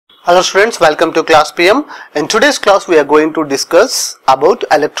Hello students, welcome to KlassPM. In today's class we are going to discuss about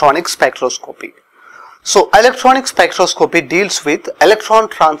electronic spectroscopy. So electronic spectroscopy deals with electron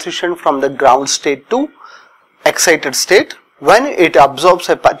transition from the ground state to excited state when it absorbs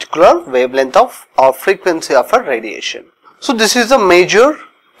a particular wavelength of or frequency of a radiation. So this is a major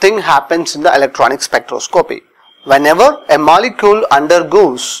thing happens in the electronic spectroscopy. Whenever a molecule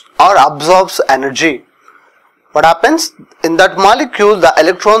undergoes or absorbs energy, what happens in that molecule, the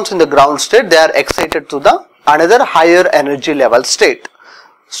electrons in the ground state, they are excited to the another higher energy level state.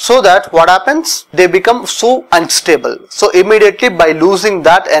 So that what happens, they become so unstable. So immediately by losing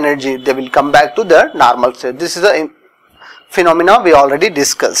that energy, they will come back to their normal state. This is a phenomena we already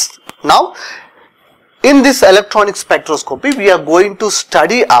discussed. Now in this electronic spectroscopy, we are going to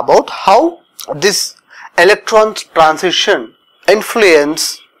study about how this electron transition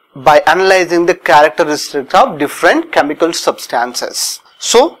influence by analyzing the characteristics of different chemical substances.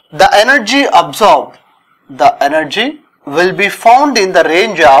 So the energy absorbed, the energy will be found in the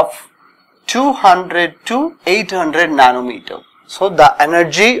range of 200 to 800 nanometer. So the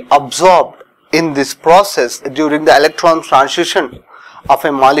energy absorbed in this process during the electron transition of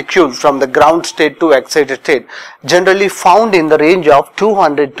a molecule from the ground state to excited state generally found in the range of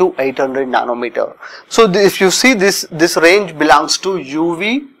 200 to 800 nanometer. So if you see this range belongs to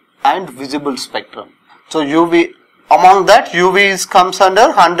UV and visible spectrum. So UV, among that UV comes under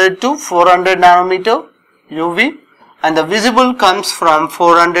 100 to 400 nanometer UV, and the visible comes from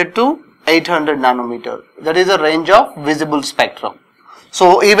 400 to 800 nanometer. That is a range of visible spectrum.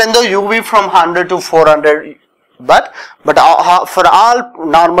 So even though UV from 100 to 400, but for all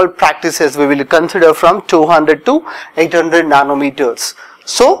normal practices we will consider from 200 to 800 nanometers.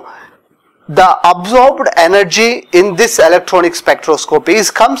 So the absorbed energy in this electronic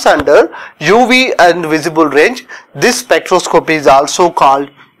spectroscopy comes under UV and visible range. This spectroscopy is also called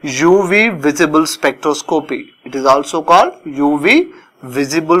UV visible spectroscopy. It is also called UV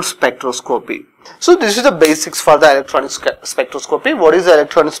visible spectroscopy. So this is the basics for the electronic spectroscopy. What is the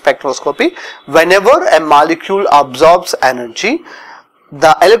electronic spectroscopy? Whenever a molecule absorbs energy,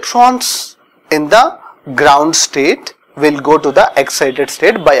 the electrons in the ground state will go to the excited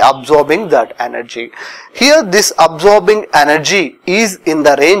state by absorbing that energy. Here this absorbing energy is in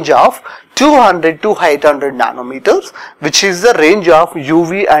the range of 200 to 800 nanometers, which is the range of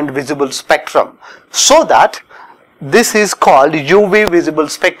UV and visible spectrum. So that this is called UV visible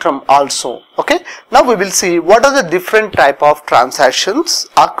spectrum also. Okay. Now we will see what are the different type of transactions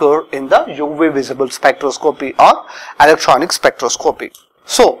occur in the UV visible spectroscopy or electronic spectroscopy.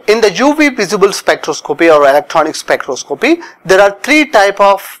 So in the UV visible spectroscopy or electronic spectroscopy, there are three type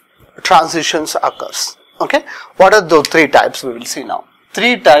of transitions occurs. Okay. What are those three types? We will see now.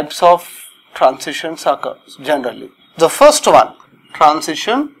 Three types of transitions occur generally. The first one,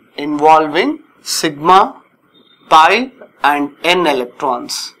 transition involving sigma, pi and n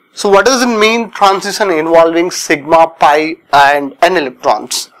electrons. So what does it mean, transition involving sigma, pi and n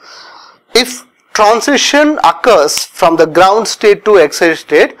electrons? If transition occurs from the ground state to excited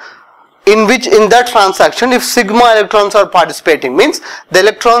state, in that transaction if sigma electrons are participating, means the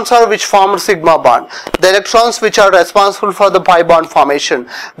electrons are which form sigma bond, the electrons which are responsible for the pi bond formation,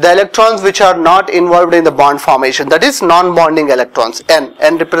 the electrons which are not involved in the bond formation, that is non-bonding electrons. N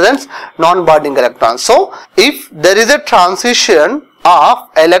represents non-bonding electrons. So if there is a transition of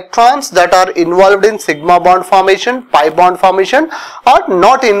electrons that are involved in sigma bond formation, pi bond formation or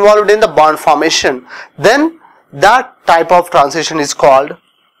not involved in the bond formation, then that type of transition is called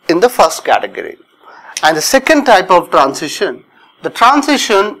in the first category. And the second type of transition, the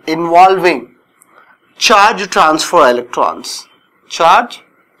transition involving charge transfer electrons. Charge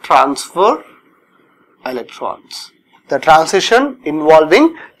transfer electrons. The transition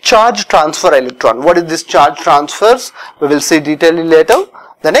involving charge transfer electron. What is this charge transfers? We will see detailedly later.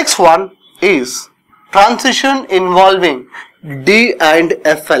 The next one is transition involving d and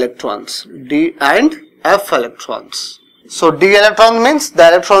f electrons. D and f electrons. So d electron means the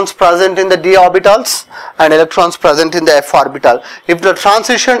electrons present in the d orbitals and electrons present in the f orbital. If the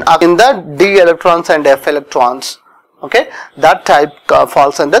transition in the d electrons and f electrons, okay, that type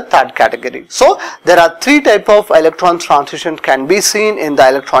falls in the third category. So there are three type of electron transition can be seen in the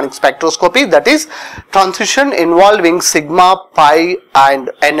electronic spectroscopy, that is transition involving sigma, pi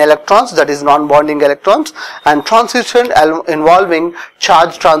and n electrons, that is non-bonding electrons, and transition involving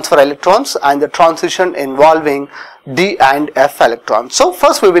charge transfer electrons and the transition involving d and f electrons. So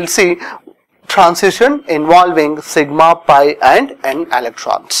first we will see transition involving sigma, pi and n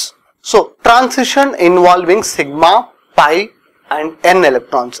electrons. So transition involving sigma, pi and n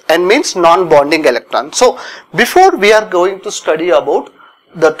electrons. N means non-bonding electrons. So before we are going to study about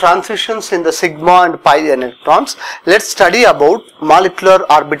the transitions in the sigma and pi electrons, let's study about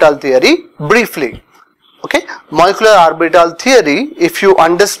molecular orbital theory briefly. Okay, molecular orbital theory, if you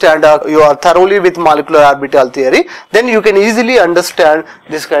understand you are thoroughly with molecular orbital theory, then you can easily understand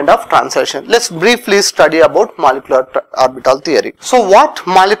this kind of transition. Let's briefly study about molecular orbital theory. So what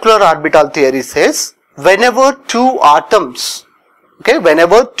molecular orbital theory says, whenever two atoms, okay,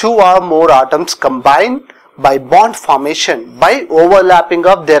 whenever two or more atoms combine by bond formation, by overlapping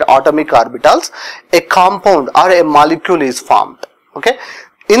of their atomic orbitals, a compound or a molecule is formed. Okay,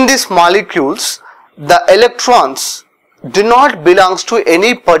 in these molecules, the electrons do not belong to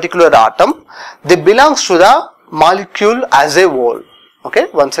any particular atom, they belong to the molecule as a whole. Okay,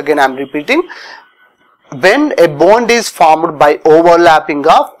 once again I am repeating, when a bond is formed by overlapping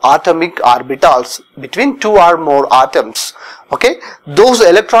of atomic orbitals between two or more atoms, okay, those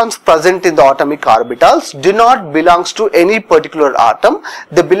electrons present in the atomic orbitals do not belong to any particular atom,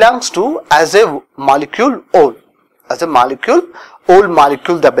 they belong to as a molecule whole, as a molecule, whole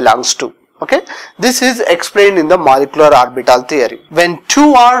molecule that belongs to. Okay, this is explained in the molecular orbital theory. When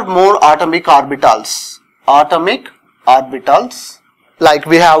two or more atomic orbitals, like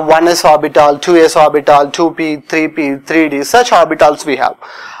we have 1s orbital, 2s orbital, 2p, 3p, 3d, such orbitals we have.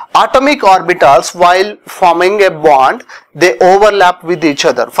 Atomic orbitals, while forming a bond, they overlap with each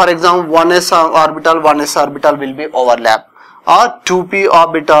other. For example, 1s orbital will be overlap, or 2p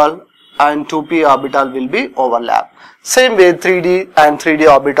orbital and 2p orbital will be overlap. Same way 3d and 3d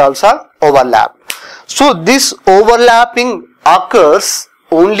orbitals are overlap. So this overlapping occurs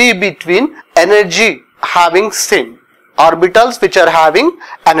only between energy having same, orbitals which are having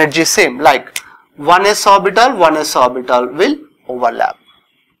energy same, like 1s orbital will overlap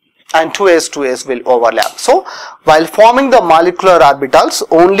and 2s will overlap. So while forming the molecular orbitals,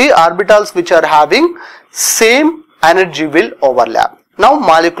 only orbitals which are having same energy will overlap. Now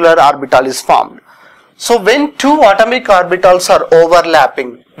molecular orbital is formed. So when two atomic orbitals are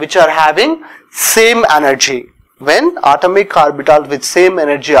overlapping which are having same energy, when atomic orbitals with same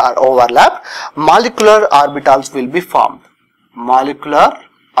energy are overlapped, molecular orbitals will be formed. Molecular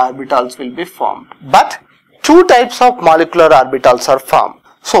orbitals will be formed. But two types of molecular orbitals are formed.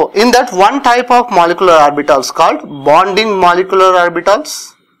 So in that, one type of molecular orbitals called bonding molecular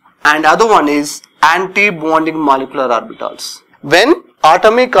orbitals and other one is anti-bonding molecular orbitals. When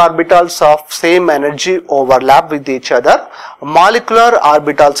atomic orbitals of same energy overlap with each other, molecular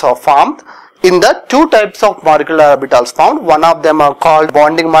orbitals are formed. In the two types of molecular orbitals found, one of them are called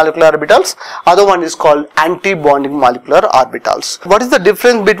bonding molecular orbitals, other one is called anti-bonding molecular orbitals. What is the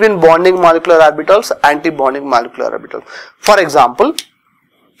difference between bonding molecular orbitals, anti-bonding molecular orbitals? For example,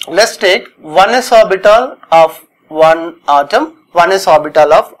 let's take 1s orbital of one atom, 1s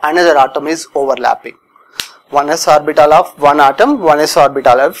orbital of another atom is overlapping. 1s orbital of one atom, 1s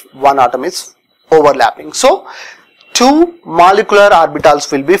orbital of one atom is overlapping. So two molecular orbitals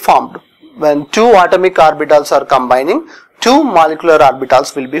will be formed. When two atomic orbitals are combining, two molecular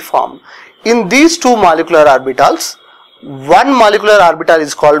orbitals will be formed. In these two molecular orbitals, one molecular orbital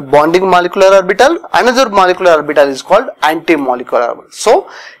is called bonding molecular orbital, another molecular orbital is called anti-molecular orbital. So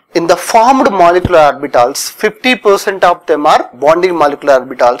in the formed molecular orbitals, 50% of them are bonding molecular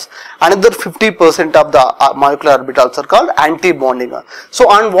orbitals, another 50% of the molecular orbitals are called anti-bonding. So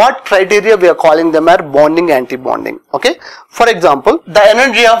on what criteria we are calling them are bonding, anti-bonding. Okay. For example, the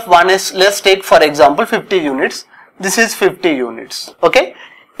energy of one is, let's take for example 50 units, this is 50 units. Okay.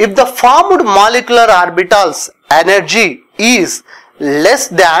 If the formed molecular orbitals energy is less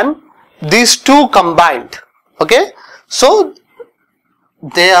than these two combined, okay, so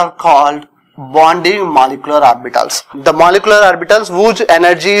they are called bonding molecular orbitals. The molecular orbitals whose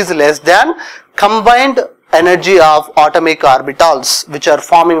energy is less than combined energy of atomic orbitals which are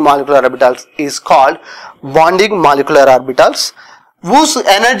forming molecular orbitals is called bonding molecular orbitals. Whose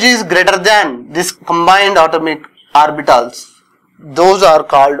energy is greater than this combined atomic orbitals, those are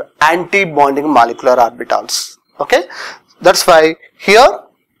called anti-bonding molecular orbitals. Okay, that's why here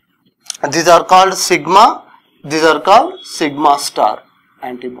these are called sigma, these are called sigma star.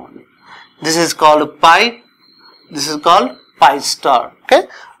 Antibonding. This is called pi, this is called pi star. Okay,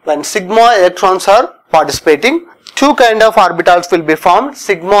 when sigma electrons are participating, two kind of orbitals will be formed,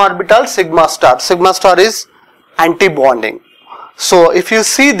 sigma orbital, sigma star. Sigma star is anti-bonding. So if you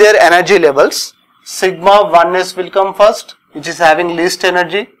see their energy levels, sigma 1s will come first, which is having least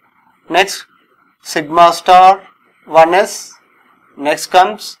energy. Next sigma star 1s, next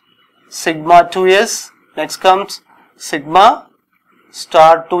comes sigma 2s, next comes sigma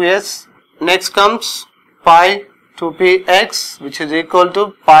star 2s, next comes pi 2px which is equal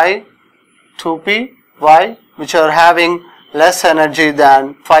to pi 2py which are having less energy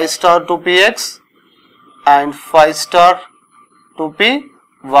than 5 star 2px and 5 star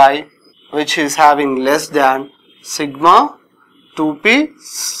 2py, which is having less than sigma 2p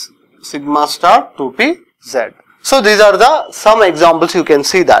sigma star 2pz. So these are the some examples, you can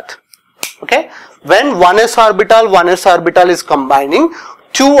see that. Okay, when 1s orbital is combining,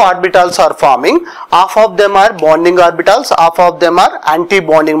 two orbitals are forming. Half of them are bonding orbitals, half of them are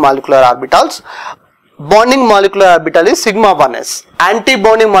anti-bonding molecular orbitals. Bonding molecular orbital is sigma 1s,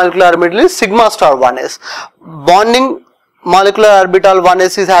 anti-bonding molecular orbital is sigma star 1s. Bonding molecular orbital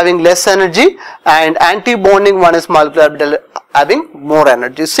 1s is having less energy and anti-bonding 1s molecular orbital having more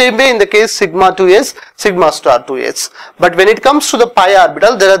energy. Same way in the case sigma 2s, sigma star 2s. But when it comes to the pi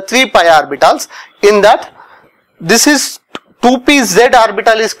orbital, there are 3 pi orbitals. In that, this is 2pz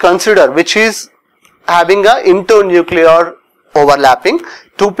orbital is considered, which is having a internuclear overlapping.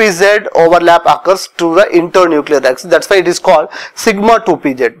 2pz overlap occurs to the internuclear axis, that's why it is called sigma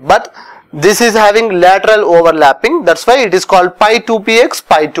 2pz. But this is having lateral overlapping, that's why it is called pi 2px,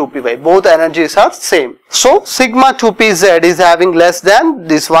 pi 2py. Both energies are same. So sigma 2pz is having less than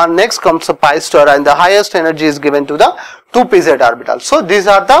this one. Next comes the pi star, and the highest energy is given to the 2pz orbital. So these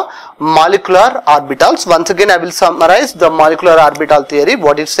are the molecular orbitals. Once again I will summarize the molecular orbital theory.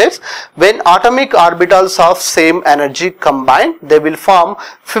 What it says: when atomic orbitals of same energy combine, they will form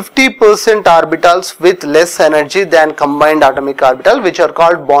 50% orbitals with less energy than combined atomic orbital, which are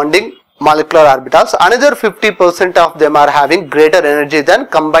called bonding molecular orbitals. Another 50% of them are having greater energy than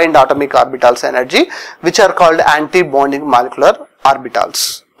combined atomic orbitals energy, which are called anti-bonding molecular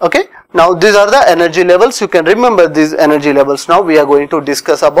orbitals. Okay, now these are the energy levels. You can remember these energy levels. Now we are going to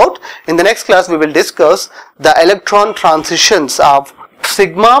discuss about, in the next class we will discuss the electron transitions of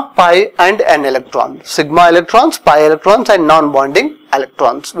sigma, pi and n electron. Sigma electrons, pi electrons and non-bonding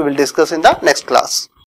electrons we will discuss in the next class.